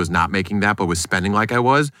went to was not making that, but was spending like I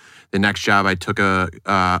was. The next job, I took a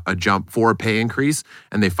jump for a pay increase,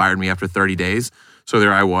 and they fired me after 30 days. So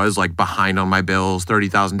there I was, like behind on my bills,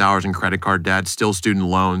 $30,000 in credit card debt, still student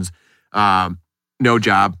loans, no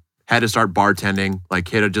job, had to start bartending, like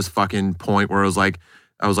hit a just fucking point where I was like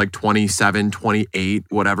 27, 28,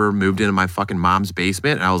 whatever, moved into my fucking mom's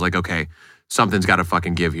basement. And I was like, okay, something's got to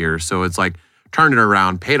fucking give here. So it's like, turned it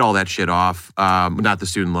around, paid all that shit off. Not the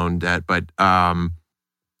student loan debt, but don't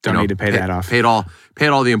need to pay that off. Paid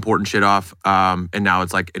all the important shit off. And now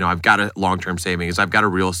it's like, I've got a long-term savings. I've got a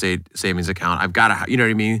real estate savings account. I've got you know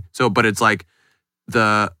what I mean? So, but it's like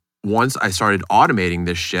once I started automating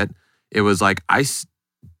this shit, it was like, you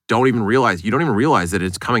don't even realize that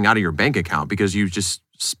it's coming out of your bank account because you just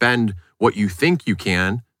spend what you think you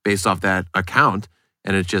can based off that account.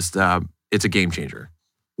 And it's just, it's a game changer.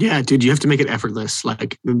 Yeah, dude, you have to make it effortless.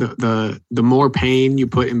 Like the more pain you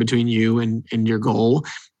put in between you and your goal,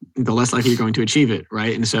 the less likely you're going to achieve it,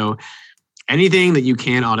 right? And so anything that you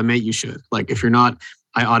can automate, you should. Like if you're not,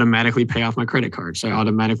 I automatically pay off my credit card. So I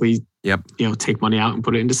automatically, take money out and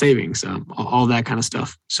put it into savings, all that kind of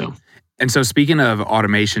stuff. So. And so speaking of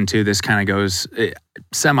automation too, this kind of goes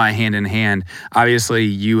semi hand in hand. Obviously,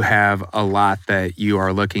 you have a lot that you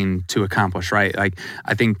are looking to accomplish, right? Like,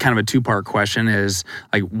 I think kind of a 2-part question is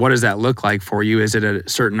like, what does that look like for you? Is it a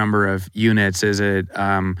certain number of units? Is it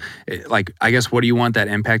like, I guess, what do you want that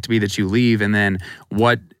impact to be that you leave? And then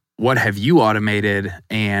what have you automated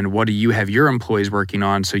and what do you have your employees working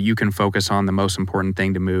on so you can focus on the most important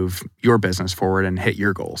thing to move your business forward and hit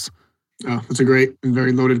your goals? Oh, that's a great and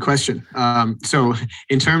very loaded question. So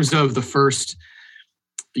in terms of the first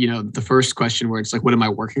question where it's like, what am I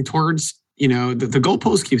working towards? The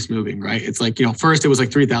goalpost keeps moving, right? It's like, first it was like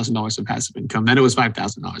 $3,000 of passive income. Then it was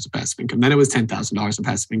 $5,000 of passive income. Then it was $10,000 of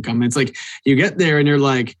passive income. And it's like, you get there and you're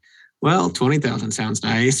like, well, 20,000 sounds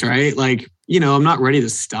nice, right? Like, I'm not ready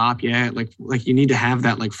to stop yet. Like you need to have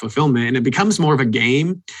that like fulfillment, and it becomes more of a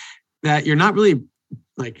game that you're not really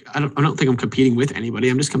like, I don't think I'm competing with anybody.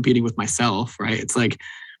 I'm just competing with myself, right? It's like,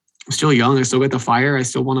 I'm still young. I still got the fire. I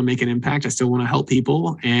still want to make an impact. I still want to help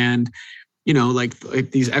people. And, like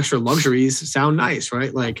these extra luxuries sound nice,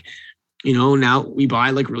 right? Like, now we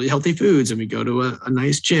buy like really healthy foods and we go to a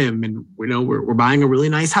nice gym and, we're buying a really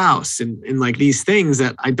nice house and like these things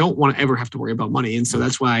that I don't want to ever have to worry about money. And so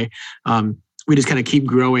that's why we just kind of keep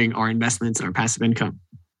growing our investments and our passive income.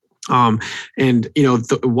 And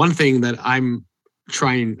the one thing that I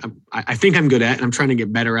think I'm good at, and I'm trying to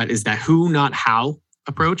get better at, is that who, not how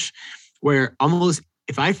approach, where almost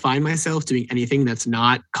if I find myself doing anything that's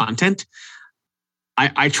not content,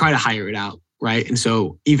 I try to hire it out. Right. And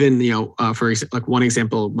so even, for like one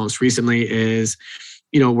example, most recently is,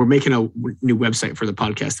 we're making a new website for the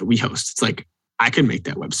podcast that we host. It's like, I could make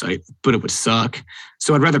that website, but it would suck.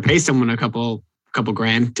 So I'd rather pay someone a couple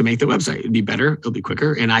grand to make the website. It'd be better. It'll be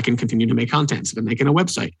quicker. And I can continue to make content instead of making a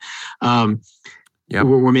website.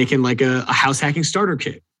 We're making like a house hacking starter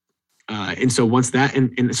kit. And so once that,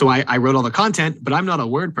 and so I wrote all the content, but I'm not a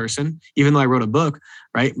word person, even though I wrote a book,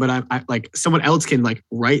 right? But I like someone else can like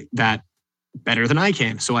write that better than I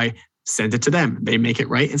can. So I send it to them. They make it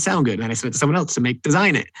right and sound good. And I send it to someone else to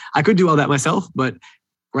design it. I could do all that myself, but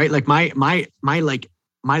right, like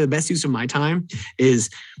the best use of my time is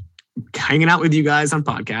hanging out with you guys on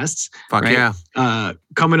podcasts. Fuck right? yeah.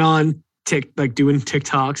 Coming on doing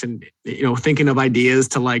TikToks and thinking of ideas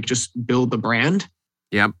to like just build the brand.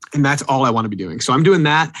 Yep. And that's all I want to be doing. So I'm doing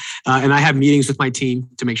that. And I have meetings with my team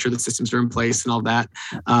to make sure the systems are in place and all that.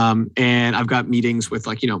 And I've got meetings with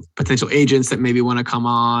potential agents that maybe want to come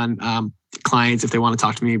on, clients if they want to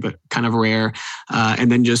talk to me, but kind of rare.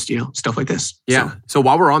 And then just, stuff like this. Yeah. So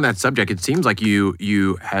while we're on that subject, it seems like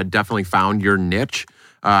you had definitely found your niche.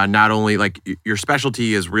 Not only like your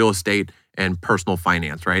specialty is real estate and personal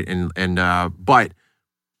finance, right? But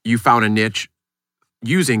you found a niche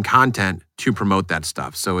using content to promote that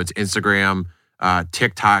stuff. So it's Instagram,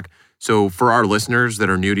 TikTok. So for our listeners that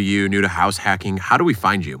are new to you, new to house hacking, how do we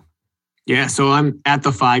find you? Yeah, so I'm at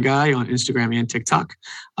the FI Guy on Instagram and TikTok.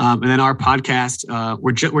 And then our podcast,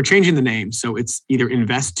 we're changing the name. So it's either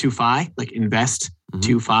Invest to FI, like Invest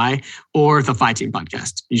to FI, or the FI Team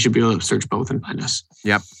Podcast. You should be able to search both and find us.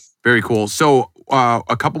 Yep. Very cool. So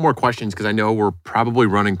a couple more questions, because I know we're probably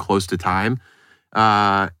running close to time.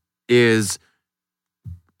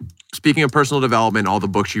 Speaking of personal development, all the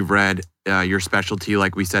books you've read, your specialty,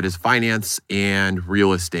 like we said, is finance and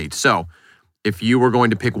real estate. So if you were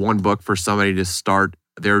going to pick one book for somebody to start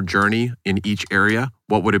their journey in each area,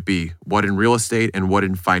 what would it be? What in real estate and what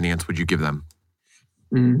in finance would you give them?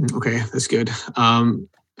 Okay, that's good.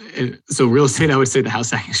 So real estate, I would say the house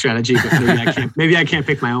hacking strategy, but maybe I can't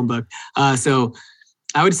pick my own book. So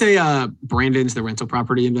I would say Brandon's The Rental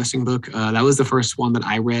Property Investing book. That was the first one that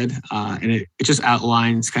I read, and it just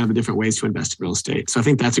outlines kind of the different ways to invest in real estate. So I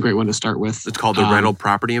think that's a great one to start with. It's called The Rental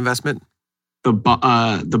Property Investment? The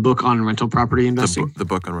book on rental property investing. The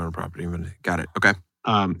book on rental property investing. Got it. Okay.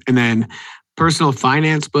 And then personal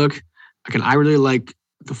finance book. I really like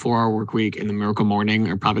The 4-Hour Workweek and The Miracle Morning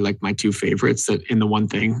are probably like my two favorites that in the one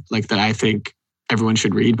thing like that I think everyone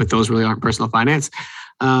should read, but those really aren't personal finance.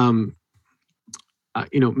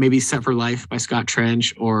 Maybe Set for Life by Scott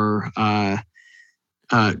Trench or The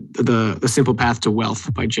Simple Path to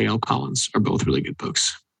Wealth by J.L. Collins are both really good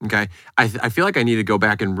books. Okay. I feel like I need to go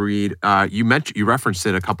back and read, you referenced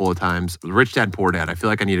it a couple of times, Rich Dad, Poor Dad. I feel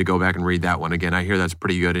like I need to go back and read that one again. I hear that's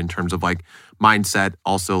pretty good in terms of like mindset,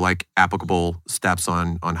 also like applicable steps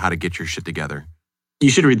on how to get your shit together. You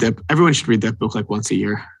should read that. Everyone should read that book like once a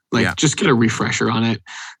year. Just get a refresher on it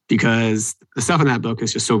because the stuff in that book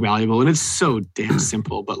is just so valuable and it's so damn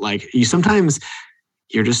simple. But like sometimes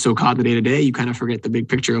you're just so caught in the day to day, you kind of forget the big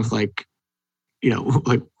picture of like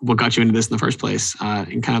what got you into this in the first place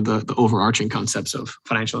and kind of the overarching concepts of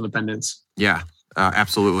financial independence. Yeah,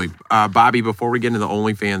 absolutely. Bobby, before we get into the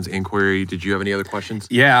OnlyFans inquiry, did you have any other questions?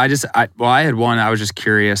 Yeah, I had one. I was just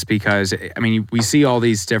curious because, we see all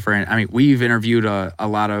these different, we've interviewed a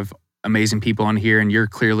lot of amazing people on here and you're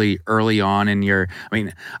clearly early on in your,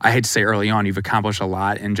 I hate to say early on, you've accomplished a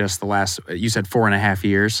lot in just the last, you said 4.5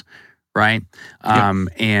 years. Right. Yep.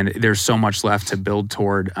 And there's so much left to build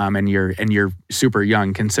toward. And you're super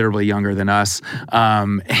young, considerably younger than us.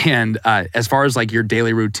 And as far as like your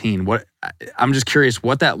daily routine, I'm just curious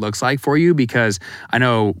what that looks like for you, because I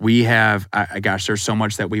know we have, there's so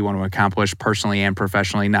much that we want to accomplish personally and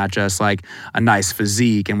professionally, not just like a nice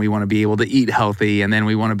physique, and we want to be able to eat healthy, and then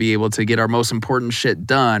we want to be able to get our most important shit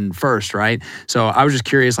done first, right? So I was just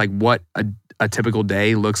curious, like what a typical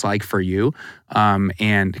day looks like for you.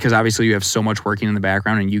 And because obviously you have so much working in the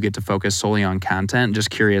background and you get to focus solely on content.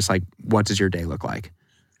 Just curious, like, what does your day look like?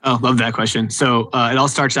 Oh, love that question. So it all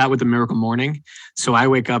starts out with the Miracle Morning. So I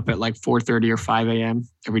wake up at like 4:30 or 5 a.m.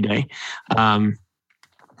 every day.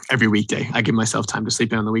 Every weekday. I give myself time to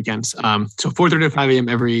sleep in on the weekends. So 4:30 to 5 a.m.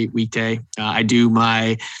 every weekday. I do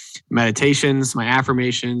my meditations, my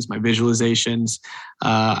affirmations, my visualizations.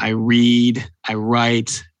 I read, I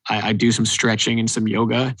write, I do some stretching and some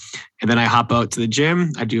yoga, and then I hop out to the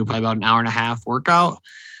gym. I do probably about an hour and a half workout.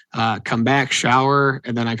 come back, shower,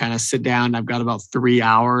 and then I kind of sit down. I've got about 3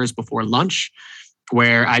 hours before lunch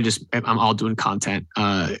where I'm all doing content,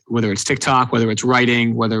 whether it's TikTok, whether it's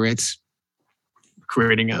writing, whether it's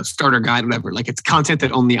creating a starter guide, whatever. Like, it's content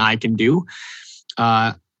that only I can do.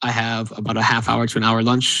 I have about a half hour to an hour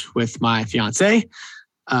lunch with my fiance.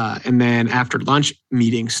 And then after lunch,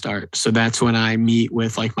 meetings start. So that's when I meet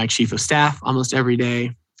with like my chief of staff almost every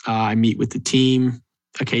day. I meet with the team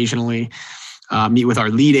occasionally, meet with our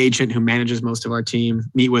lead agent who manages most of our team,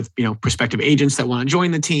 meet with, prospective agents that want to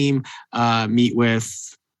join the team, meet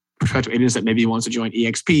with prospective agents that maybe wants to join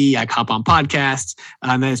EXP. I hop on podcasts,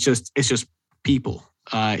 and then it's just people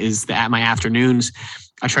at my afternoons.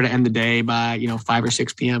 I try to end the day by, 5 or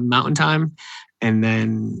 6 p.m. Mountain Time. And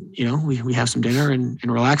then, we have some dinner and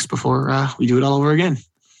relax before we do it all over again.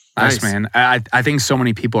 Nice, man. I think so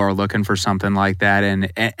many people are looking for something like that.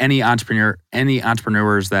 And any entrepreneurs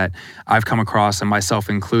that I've come across, and myself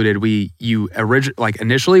included,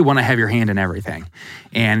 initially want to have your hand in everything.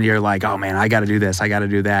 And you're like, oh man, I got to do this, I got to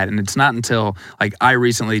do that. And it's not until I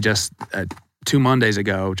recently just 2 Mondays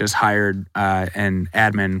ago, just hired an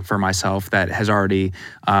admin for myself that has already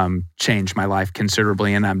changed my life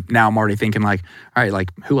considerably. And I'm already thinking all right,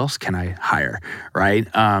 who else can I hire, right?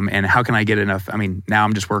 And how can I get enough? I mean, now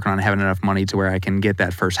I'm just working on having enough money to where I can get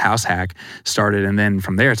that first house hack started. And then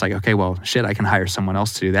from there, it's like, okay, well, shit, I can hire someone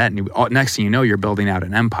else to do that. And next thing you know, you're building out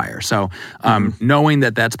an empire. So knowing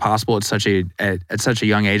that that's possible at such a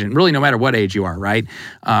young age, and really no matter what age you are, right?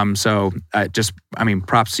 Props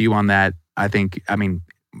to you on that. I think,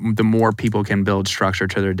 the more people can build structure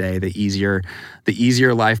to their day, the easier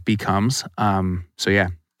life becomes. So yeah,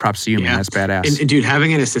 props to you, man. That's badass. And dude,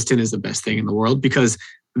 having an assistant is the best thing in the world, because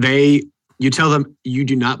you tell them you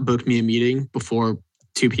do not book me a meeting before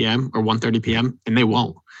 2 p.m. or 1:30 p.m. and they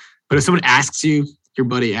won't. But if someone asks you, your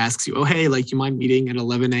buddy asks you, oh, hey, you mind meeting at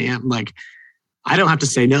 11 a.m.? I don't have to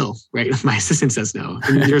say no, right? My assistant says no.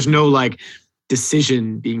 And there's no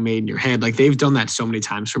decision being made in your head. They've done that so many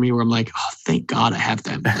times for me where I'm like, oh, thank God I have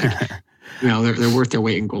them. They're worth their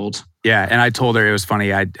weight in gold. Yeah. And I told her it was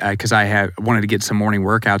funny because I wanted to get some morning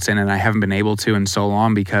workouts in, and I haven't been able to in so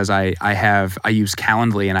long because I use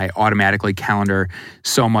Calendly, and I automatically calendar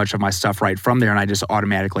so much of my stuff right from there. And I just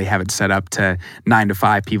automatically have it set up to 9 to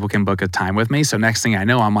 5. People can book a time with me. So next thing I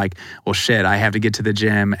know, I'm like, well, shit, I have to get to the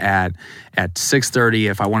gym at 6:30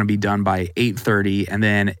 if I want to be done by 8:30. And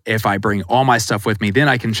then if I bring all my stuff with me, then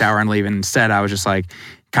I can shower and leave. And instead, I was just like,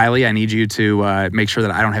 Kylie, I need you to make sure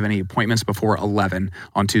that I don't have any appointments before 11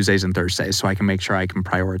 on Tuesdays and Thursdays, so I can make sure I can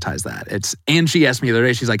prioritize that. And she asked me the other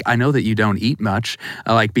day, she's like, I know that you don't eat much,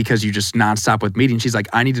 because you just nonstop with meetings. She's like,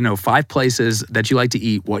 I need to know 5 places that you like to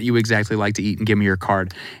eat, what you exactly like to eat, and give me your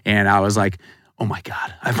card. And I was like, oh my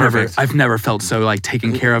God, I've never felt so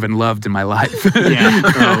taken care of and loved in my life.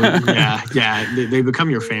 Yeah. They become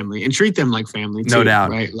your family, and treat them like family too. No doubt.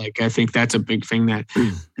 Right. I think that's a big thing that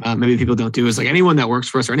maybe people don't do is anyone that works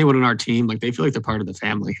for us or anyone on our team, they feel like they're part of the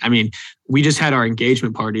family. I mean, we just had our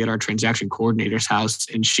engagement party at our transaction coordinator's house,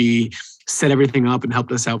 and she set everything up and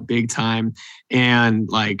helped us out big time. And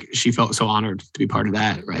she felt so honored to be part of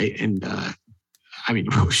that. Right. And,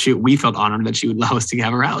 we felt honored that she would allow us to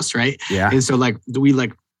have her house, right? Yeah. And so we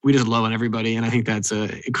just love on everybody, and I think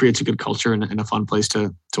it creates a good culture and a fun place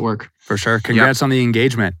to work. For sure. Congrats on the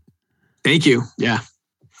engagement. Thank you. Yeah.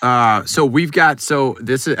 So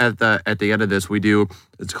this is at the end of this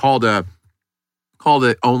it's called the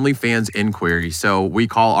OnlyFans inquiry. So we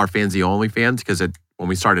call our fans the OnlyFans because when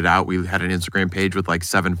we started out, we had an Instagram page with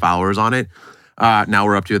 7 followers on it. Now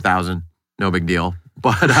we're up to 1,000. No big deal.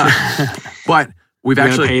 But we've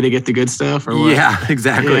actually pay to get the good stuff, or what? Yeah,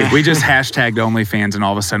 exactly. Yeah. We just hashtagged OnlyFans, and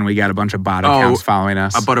all of a sudden we got a bunch of bot accounts following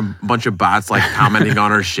us. About a bunch of bots commenting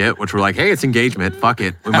on our shit, which we're like, hey, it's engagement. Fuck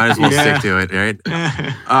it. We might as well stick to it, right?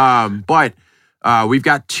 But we've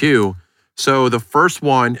got 2. So the first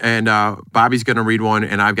one, and Bobby's going to read one,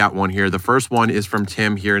 and I've got one here. The first one is from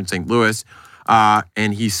Tim here in St. Louis,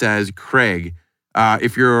 and he says, Craig,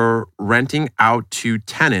 if you're renting out to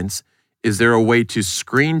tenants, is there a way to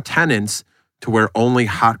screen tenants to where only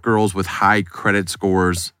hot girls with high credit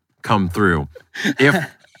scores come through?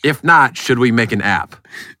 If not, should we make an app?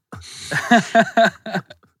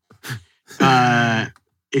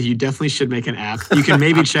 You definitely should make an app. You can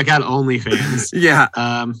maybe check out OnlyFans. Yeah.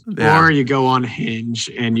 Or you go on Hinge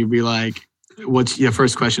and you be like,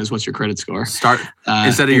 first question is, what's your credit score?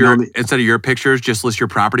 Instead of your pictures, just list your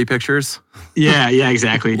property pictures. Yeah,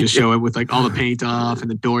 exactly. Just show it with all the paint off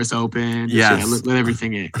and the doors open. Yes. Let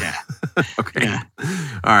everything in. Yeah. Okay. Yeah.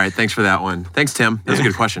 All right. Thanks for that one. Thanks, Tim. That's a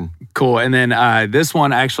good question. Cool. And then this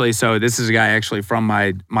one actually, so this is a guy actually from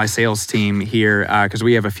my sales team here, because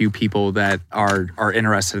we have a few people that are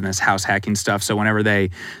interested in this house hacking stuff. So whenever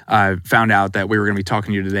they found out that we were going to be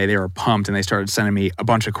talking to you today, they were pumped and they started sending me a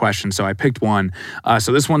bunch of questions. So I picked one.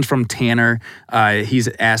 So this one's from Tanner. He's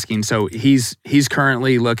asking, so he's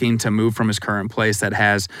currently looking to move from his current place that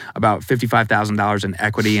has about $55,000 in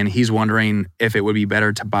equity, and he's wondering if it would be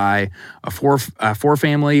better to buy a four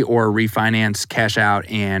family or refinance, cash out,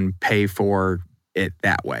 and pay for it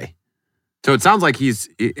that way. So it sounds like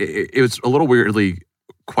it was a little weirdly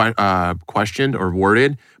questioned or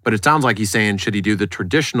worded, but it sounds like he's saying, should he do the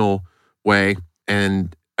traditional way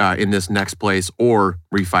and in this next place, or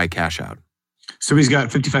refi cash out? So he's got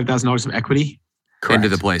 $55,000 of equity? Correct.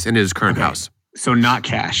 Into the place, into his current house. So not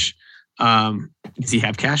cash. Does he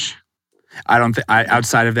have cash? I don't think,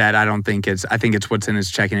 outside of that, I think it's what's in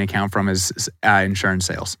his checking account from his insurance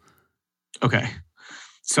sales. Okay.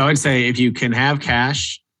 So I'd say if you can have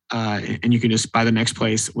cash and you can just buy the next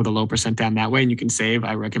place with a low percent down that way and you can save,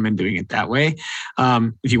 I recommend doing it that way.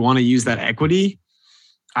 If you want to use that equity,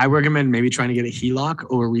 I recommend maybe trying to get a HELOC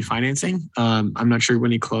or refinancing. I'm not sure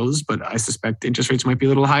when he closed, but I suspect interest rates might be a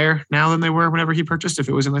little higher now than they were whenever he purchased, if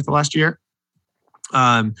it was in like the last year.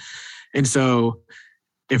 And so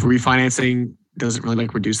if refinancing doesn't really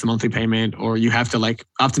like reduce the monthly payment, or you have to like,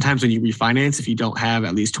 oftentimes when you refinance, if you don't have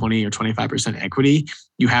at least 20 or 25% equity,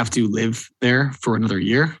 you have to live there for another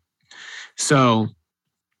year. So,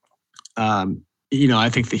 I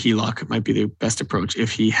think the HELOC might be the best approach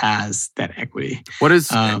if he has that equity. What is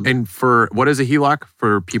what is a HELOC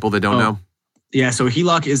for people that don't know? Yeah, so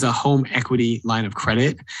HELOC is a home equity line of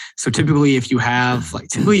credit. So typically, if you have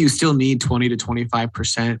typically you still need 20 to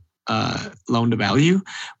 25% loan to value,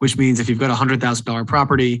 which means if you've got $100,000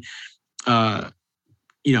 property,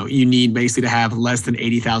 you need basically to have less than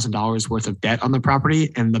 $80,000 worth of debt on the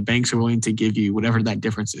property, and the banks are willing to give you whatever that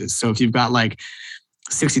difference is. So if you've got like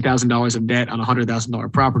 $60,000 of debt on a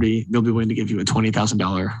 $100,000 property, they'll be willing to give you a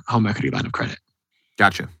 $20,000 home equity line of credit.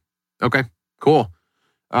 Gotcha. Okay, cool.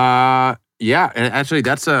 Yeah, and actually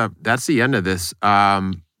that's the end of this.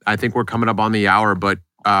 I think we're coming up on the hour, but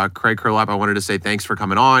Craig Curlap, I wanted to say thanks for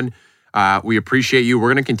coming on. We appreciate you.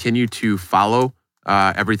 We're going to continue to follow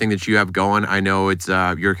everything that you have going. I know it's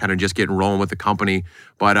you're kind of just getting rolling with the company,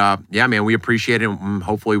 but yeah, man, we appreciate it. And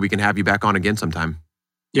hopefully we can have you back on again sometime.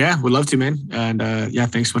 Yeah, we'd love to, man. And yeah,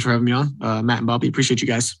 thanks so much for having me on. Matt and Bobby, appreciate you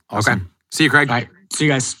guys. Awesome. Okay. See you, Craig. All right. See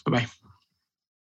you guys. Bye-bye.